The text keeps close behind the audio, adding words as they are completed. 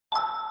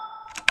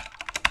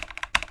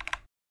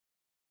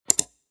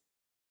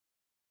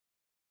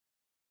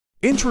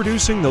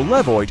Introducing the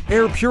LEVOIT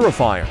Air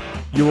Purifier,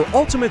 your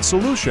ultimate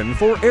solution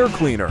for air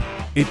cleaner.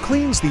 It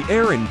cleans the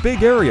air in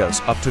big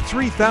areas up to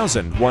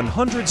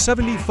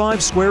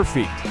 3,175 square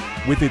feet.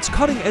 With its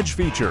cutting-edge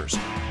features,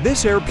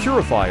 this air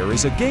purifier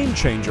is a game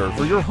changer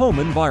for your home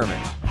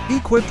environment.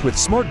 Equipped with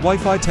smart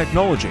Wi-Fi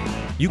technology,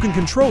 you can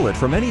control it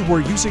from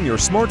anywhere using your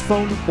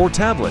smartphone or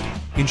tablet,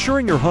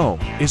 ensuring your home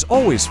is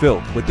always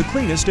filled with the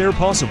cleanest air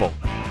possible.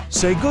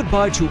 Say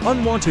goodbye to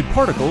unwanted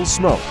particles,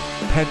 smoke,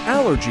 pet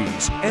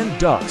allergies, and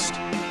dust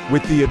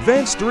with the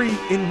advanced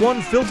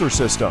 3-in-1 filter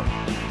system.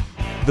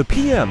 The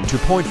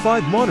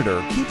PM2.5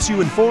 monitor keeps you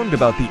informed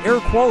about the air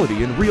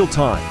quality in real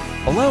time,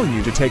 allowing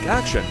you to take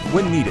action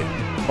when needed.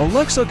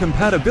 Alexa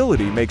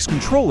compatibility makes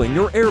controlling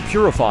your air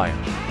purifier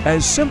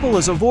as simple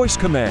as a voice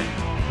command,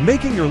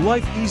 making your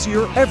life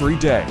easier every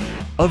day.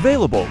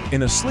 Available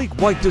in a sleek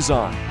white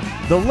design,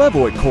 the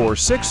LEVOIT Core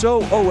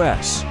 6.0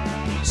 OS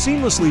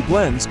seamlessly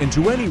blends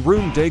into any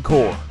room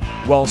decor,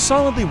 while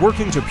solidly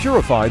working to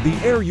purify the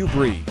air you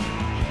breathe.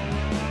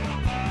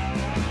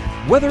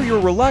 Whether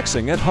you're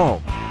relaxing at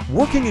home,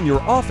 working in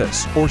your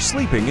office, or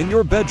sleeping in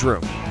your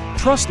bedroom,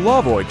 trust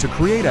LEVOIT to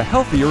create a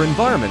healthier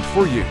environment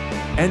for you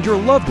and your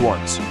loved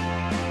ones.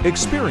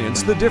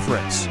 Experience the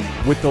difference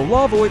with the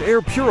LEVOIT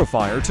Air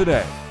Purifier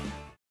today.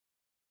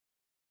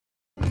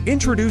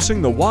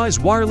 Introducing the Wyze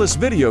Wireless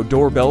Video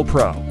Doorbell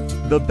Pro,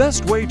 the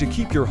best way to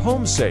keep your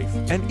home safe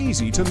and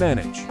easy to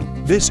manage.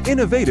 This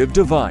innovative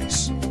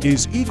device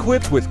is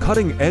equipped with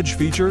cutting-edge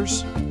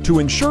features to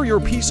ensure your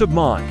peace of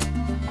mind.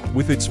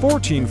 With its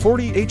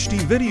 1440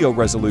 HD video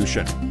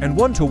resolution and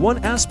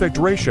 1:1 aspect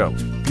ratio,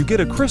 you get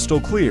a crystal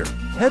clear,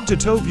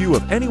 head-to-toe view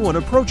of anyone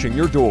approaching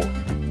your door.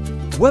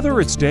 Whether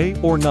it's day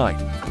or night,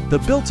 the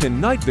built-in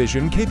night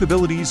vision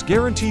capabilities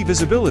guarantee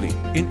visibility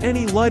in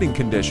any lighting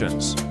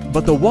conditions.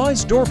 But the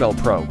Wyze Doorbell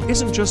Pro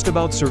isn't just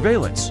about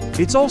surveillance,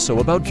 it's also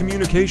about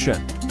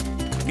communication.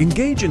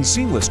 Engage in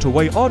seamless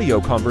two-way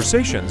audio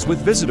conversations with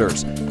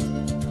visitors,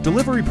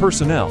 delivery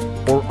personnel,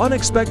 or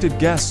unexpected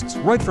guests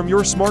right from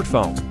your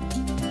smartphone.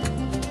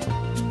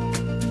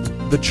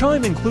 The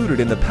chime included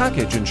in the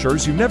package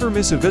ensures you never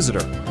miss a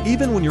visitor,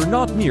 even when you're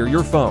not near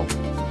your phone.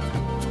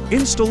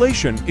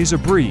 Installation is a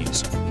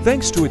breeze,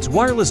 thanks to its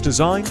wireless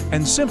design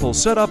and simple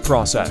setup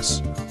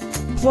process.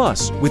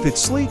 Plus, with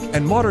its sleek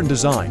and modern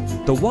design,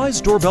 the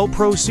Wyze Doorbell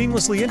Pro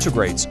seamlessly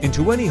integrates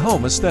into any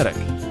home aesthetic,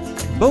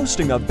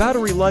 boasting a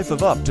battery life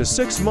of up to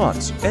 6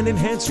 months, and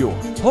enhance your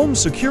home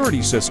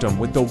security system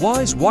with the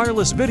Wyze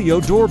Wireless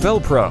Video Doorbell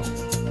Pro.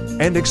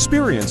 And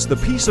experience the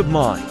peace of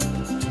mind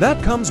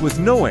that comes with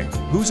knowing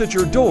who's at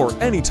your door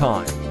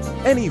anytime,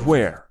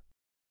 anywhere.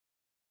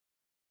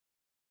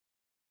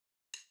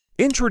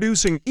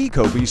 Introducing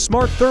ecobee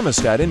Smart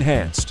Thermostat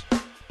Enhanced.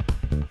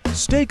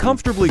 Stay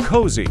comfortably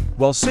cozy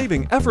while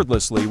saving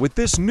effortlessly with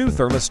this new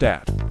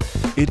thermostat.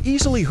 It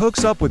easily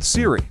hooks up with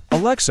Siri,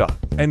 Alexa,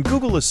 and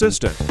Google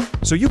Assistant,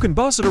 so you can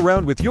boss it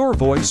around with your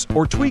voice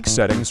or tweak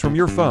settings from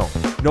your phone,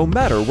 no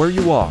matter where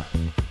you are.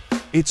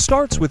 It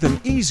starts with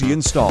an easy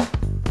install.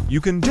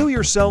 You can do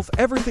yourself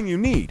everything you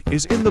need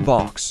is in the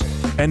box,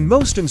 and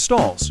most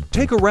installs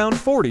take around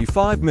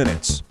 45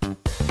 minutes.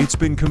 It's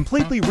been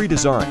completely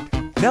redesigned,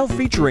 now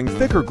featuring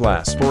thicker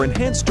glass for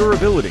enhanced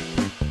durability.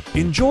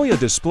 Enjoy a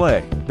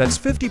display that's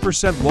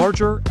 50%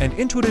 larger and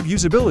intuitive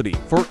usability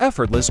for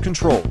effortless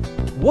control.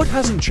 What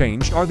hasn't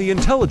changed are the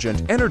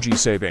intelligent energy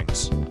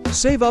savings.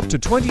 Save up to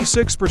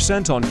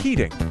 26% on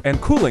heating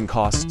and cooling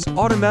costs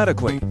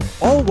automatically,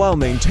 all while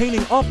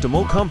maintaining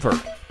optimal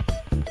comfort.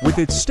 With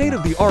its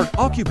state-of-the-art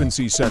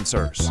occupancy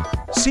sensors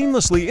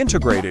seamlessly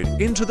integrated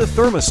into the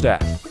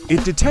thermostat,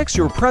 it detects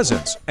your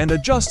presence and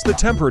adjusts the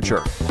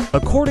temperature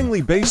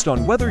accordingly based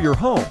on whether you're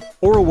home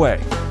or away.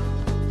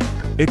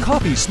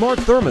 ecobee Smart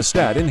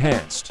Thermostat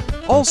Enhanced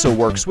also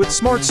works with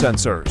smart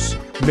sensors,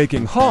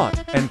 making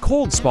hot and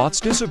cold spots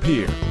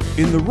disappear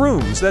in the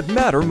rooms that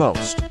matter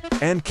most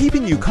and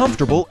keeping you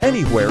comfortable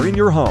anywhere in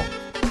your home.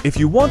 If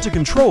you want to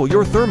control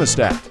your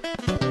thermostat,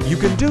 you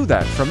can do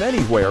that from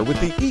anywhere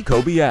with the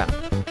ecobee app.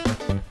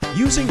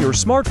 Using your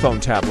smartphone,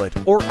 tablet,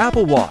 or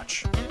Apple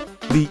Watch,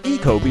 the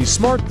ecobee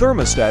Smart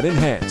Thermostat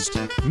Enhanced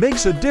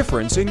makes a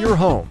difference in your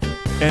home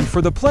and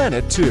for the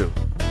planet too.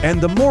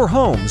 And the more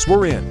homes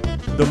we're in,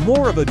 the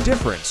more of a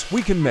difference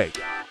we can make.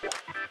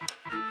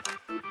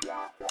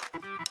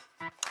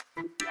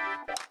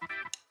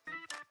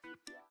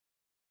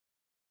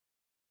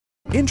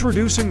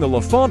 Introducing the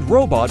Lefant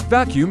Robot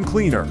Vacuum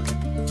Cleaner.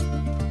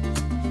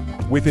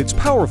 With its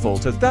powerful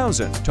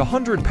 1,000 to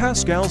 100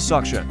 pascal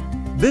suction,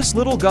 this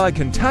little guy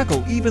can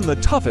tackle even the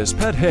toughest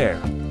pet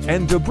hair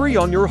and debris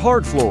on your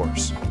hard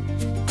floors.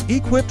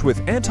 Equipped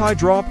with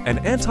anti-drop and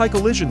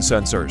anti-collision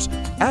sensors,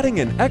 adding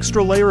an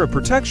extra layer of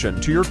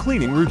protection to your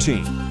cleaning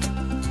routine.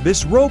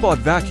 This robot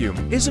vacuum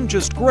isn't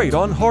just great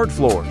on hard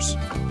floors,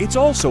 it's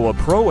also a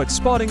pro at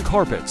spotting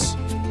carpets.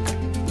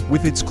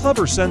 With its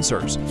clever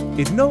sensors,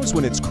 it knows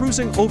when it's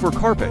cruising over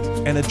carpet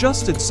and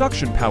adjusts its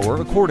suction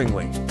power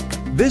accordingly.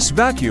 This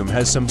vacuum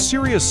has some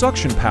serious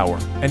suction power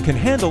and can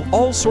handle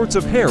all sorts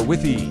of hair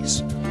with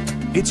ease.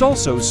 It's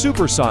also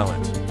super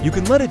silent, you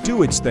can let it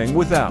do its thing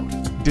without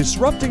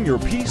disrupting your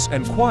peace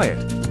and quiet,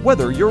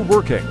 whether you're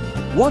working,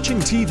 watching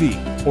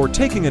TV, or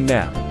taking a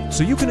nap,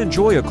 so you can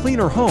enjoy a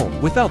cleaner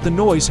home without the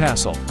noise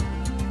hassle.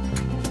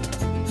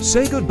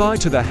 Say goodbye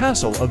to the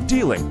hassle of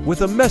dealing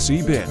with a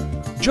messy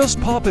bin. Just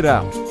pop it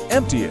out,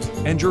 empty it,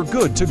 and you're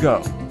good to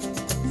go.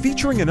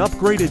 Featuring an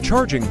upgraded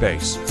charging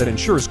base that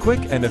ensures quick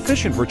and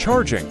efficient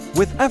recharging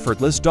with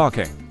effortless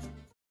docking.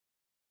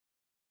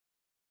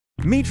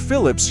 Meet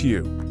Philips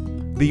Hue,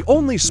 the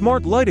only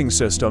smart lighting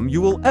system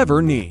you will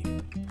ever need.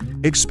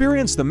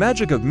 Experience the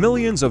magic of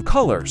millions of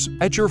colors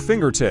at your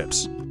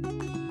fingertips.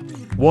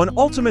 One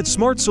ultimate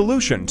smart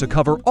solution to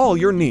cover all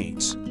your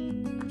needs.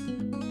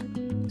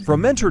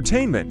 From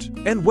entertainment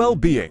and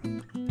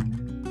well-being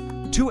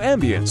to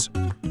ambience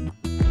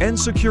and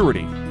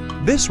security,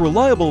 this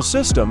reliable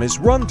system is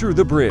run through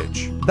the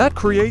bridge that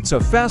creates a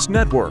fast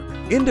network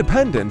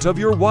independent of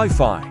your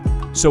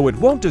Wi-Fi, so it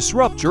won't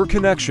disrupt your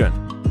connection.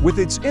 With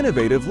its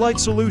innovative light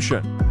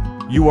solution,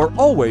 you are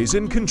always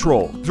in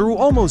control through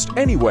almost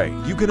any way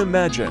you can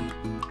imagine.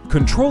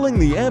 Controlling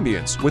the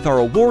ambience with our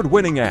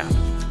award-winning app,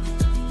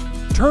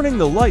 turning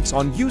the lights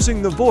on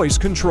using the voice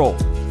control,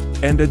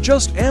 and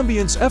adjust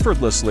ambience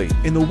effortlessly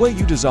in the way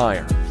you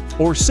desire,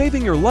 or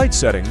saving your light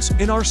settings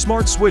in our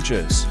smart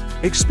switches.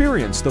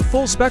 Experience the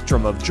full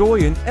spectrum of joy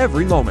in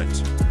every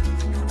moment.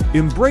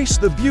 Embrace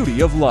the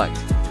beauty of light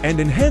and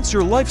enhance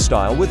your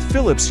lifestyle with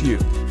Philips Hue,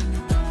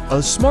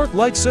 a smart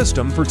light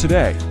system for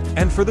today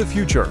and for the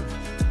future.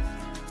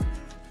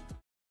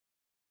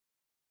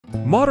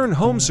 Modern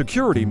home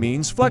security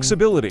means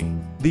flexibility.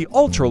 The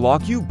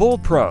ULTRALOQ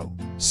U-Bolt Pro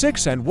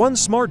 6-in-1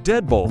 Smart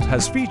Deadbolt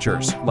has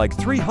features like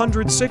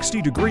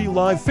 360-degree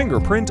live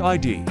fingerprint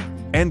ID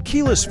and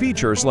keyless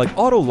features like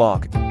auto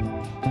lock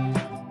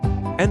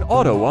and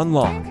auto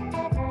unlock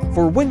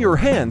for when your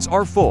hands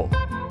are full.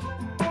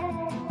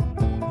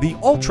 The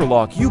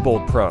ULTRALOQ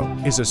U-Bolt Pro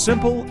is a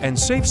simple and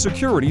safe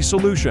security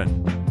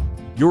solution.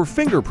 Your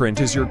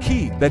fingerprint is your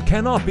key that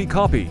cannot be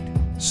copied,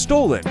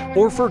 stolen,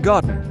 or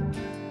forgotten.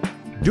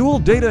 Dual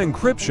data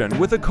encryption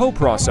with a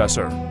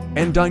coprocessor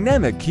and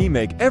dynamic key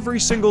make every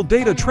single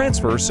data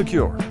transfer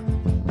secure.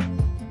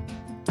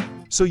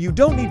 So you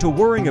don't need to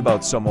worry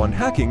about someone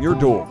hacking your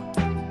door.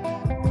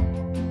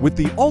 With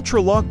the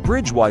ULTRALOQ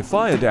Bridge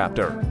Wi-Fi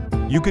adapter,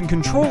 you can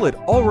control it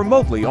all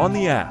remotely on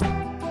the app.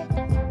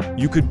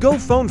 You could go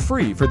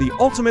phone-free for the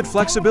ultimate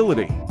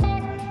flexibility.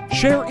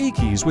 Share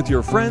e-keys with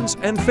your friends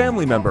and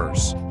family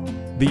members.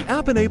 The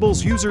app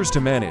enables users to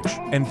manage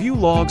and view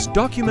logs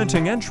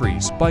documenting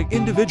entries by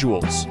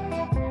individuals.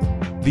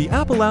 The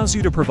app allows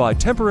you to provide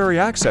temporary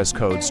access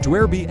codes to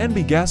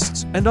Airbnb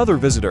guests and other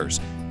visitors,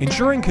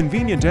 ensuring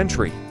convenient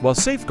entry while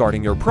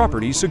safeguarding your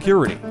property's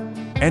security.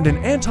 And an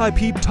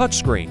anti-peep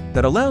touchscreen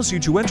that allows you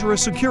to enter a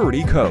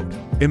security code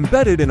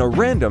embedded in a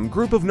random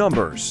group of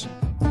numbers.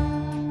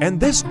 And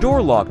this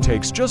door lock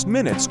takes just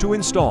minutes to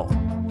install.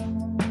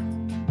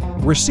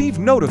 Receive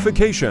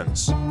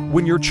notifications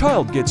when your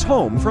child gets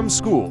home from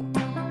school.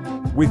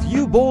 With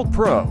U-Bolt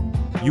Pro,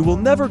 you will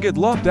never get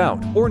locked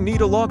out or need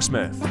a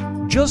locksmith.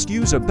 Just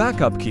use a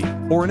backup key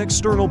or an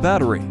external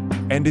battery.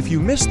 And if you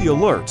miss the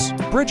alerts,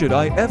 Bridget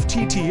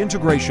IFTT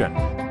integration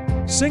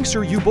syncs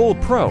your U-Bolt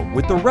Pro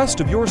with the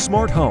rest of your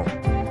smart home.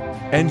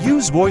 And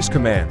use voice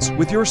commands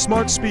with your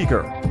smart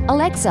speaker.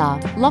 Alexa,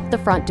 lock the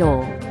front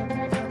door.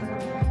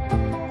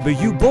 The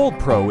U-Bolt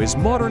Pro is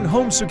modern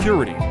home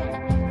security.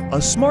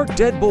 A smart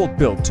deadbolt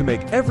built to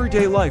make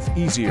everyday life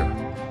easier.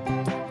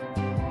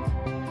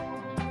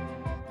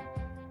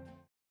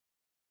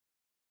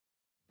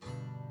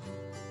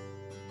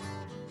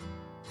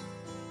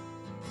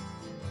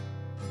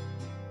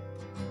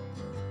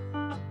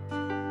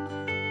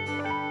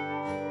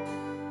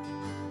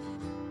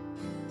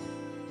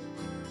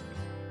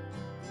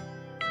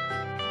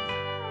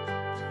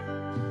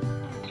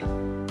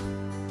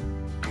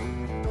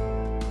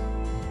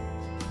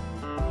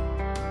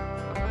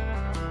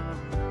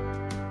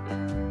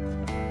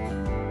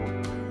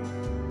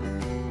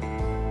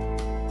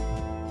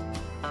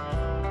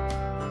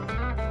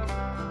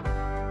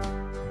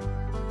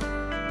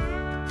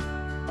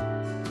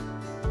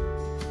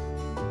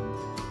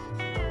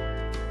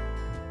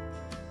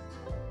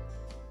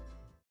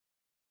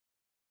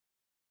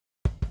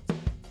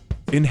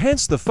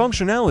 Enhance the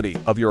functionality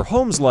of your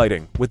home's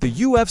lighting with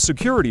the UF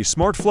Security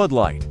Smart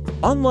Floodlight.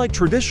 Unlike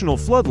traditional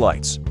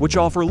floodlights, which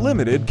offer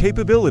limited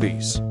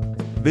capabilities,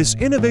 this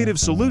innovative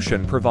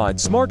solution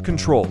provides smart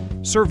control,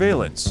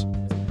 surveillance,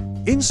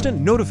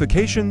 instant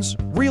notifications,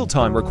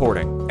 real-time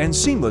recording, and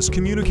seamless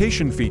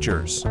communication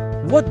features.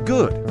 What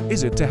good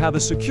is it to have a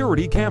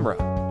security camera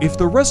if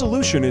the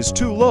resolution is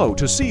too low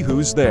to see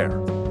who's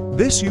there?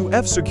 This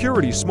UF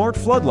Security Smart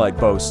Floodlight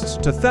boasts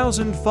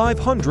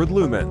 2,500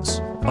 lumens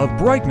of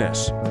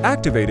brightness,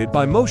 activated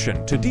by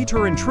motion to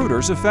deter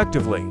intruders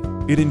effectively.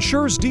 It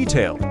ensures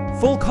detailed,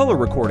 full-color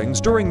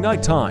recordings during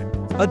nighttime.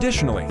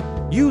 Additionally,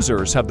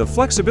 users have the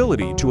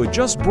flexibility to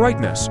adjust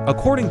brightness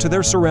according to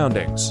their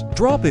surroundings,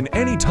 drop in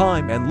any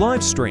time and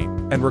live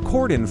stream, and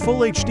record in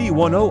Full HD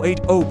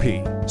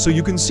 108p, so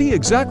you can see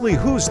exactly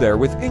who's there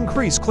with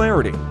increased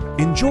clarity.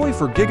 Enjoy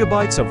 4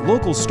 gigabytes of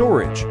local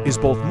storage is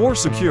both more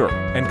secure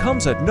and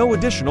comes at no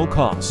additional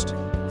cost.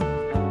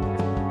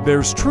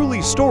 There's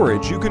truly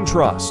storage you can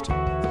trust.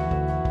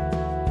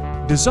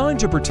 Designed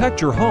to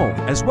protect your home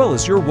as well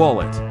as your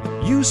wallet.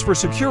 Used for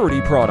security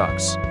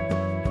products.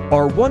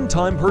 Our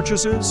one-time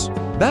purchases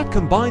that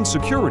combine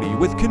security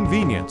with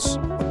convenience.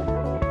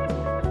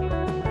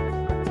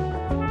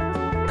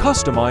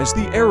 Customize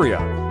the area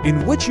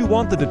in which you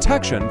want the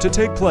detection to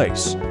take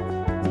place.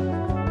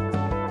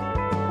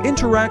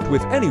 Interact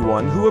with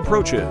anyone who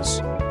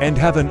approaches and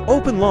have an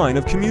open line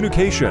of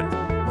communication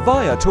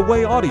via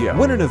two-way audio.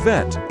 When an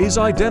event is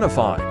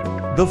identified,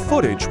 the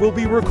footage will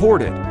be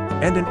recorded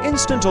and an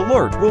instant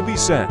alert will be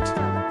sent.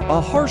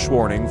 A harsh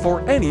warning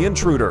for any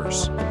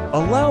intruders. A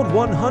loud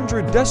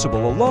 100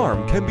 decibel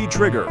alarm can be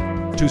triggered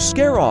to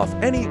scare off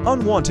any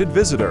unwanted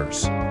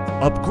visitors.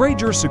 Upgrade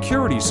your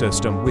security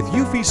system with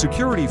Eufy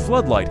Security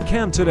Floodlight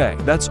Cam today.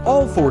 That's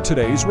all for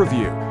today's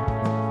review.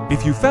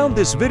 If you found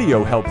this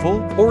video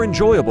helpful or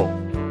enjoyable,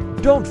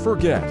 don't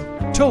forget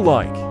to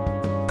like,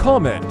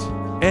 comment,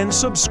 and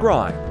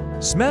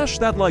subscribe. Smash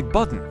that like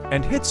button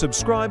and hit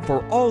subscribe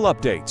for all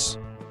updates.